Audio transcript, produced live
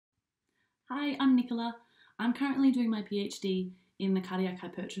Hi, I'm Nicola. I'm currently doing my PhD in the Cardiac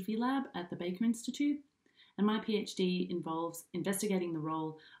Hypertrophy Lab at the Baker Institute, and my PhD involves investigating the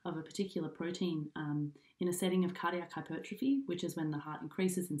role of a particular protein in a setting of cardiac hypertrophy, which is when the heart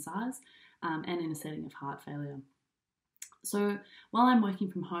increases in size, and in a setting of heart failure. So while I'm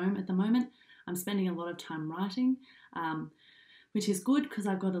working from home at the moment, I'm spending a lot of time writing, which is good because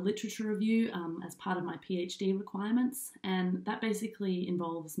I've got a literature review as part of my PhD requirements, and that basically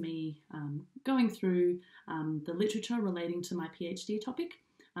involves me going through the literature relating to my PhD topic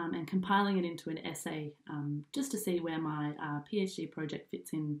and compiling it into an essay just to see where my PhD project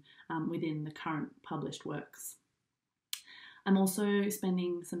fits in within the current published works. I'm also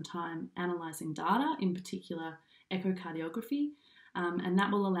spending some time analysing data, in particular echocardiography, and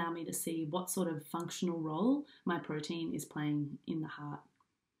that will allow me to see what sort of functional role my protein is playing in the heart.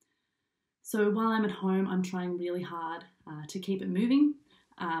 So while I'm at home, I'm trying really hard to keep it moving.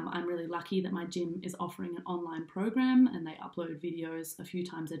 I'm really lucky that my gym is offering an online program and they upload videos a few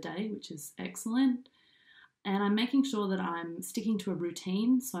times a day, which is excellent. And I'm making sure that I'm sticking to a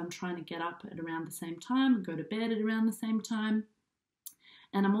routine, so I'm trying to get up at around the same time and go to bed at around the same time.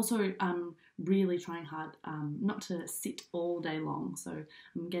 And I'm also really trying hard not to sit all day long. So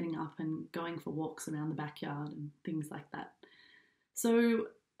I'm getting up and going for walks around the backyard and things like that. So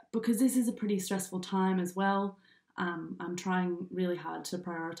because this is a pretty stressful time as well, I'm trying really hard to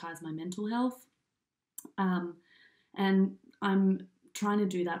prioritise my mental health. And I'm trying to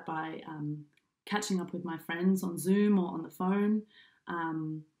do that by catching up with my friends on Zoom or on the phone,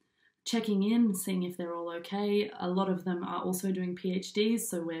 checking in, seeing if they're all okay. A lot of them are also doing PhDs,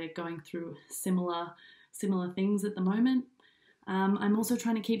 so we're going through similar things at the moment. I'm also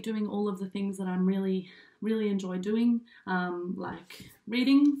trying to keep doing all of the things that I'm really enjoy doing, like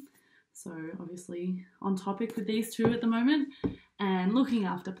reading, so obviously on topic with these two at the moment, and looking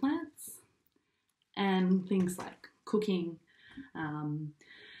after plants, and things like cooking.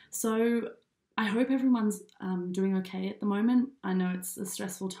 So I hope everyone's doing okay at the moment. I know it's a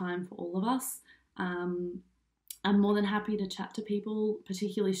stressful time for all of us. I'm more than happy to chat to people,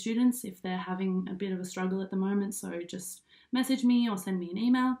 particularly students, if they're having a bit of a struggle at the moment. So just message me or send me an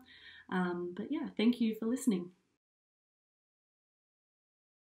email. But yeah, thank you for listening.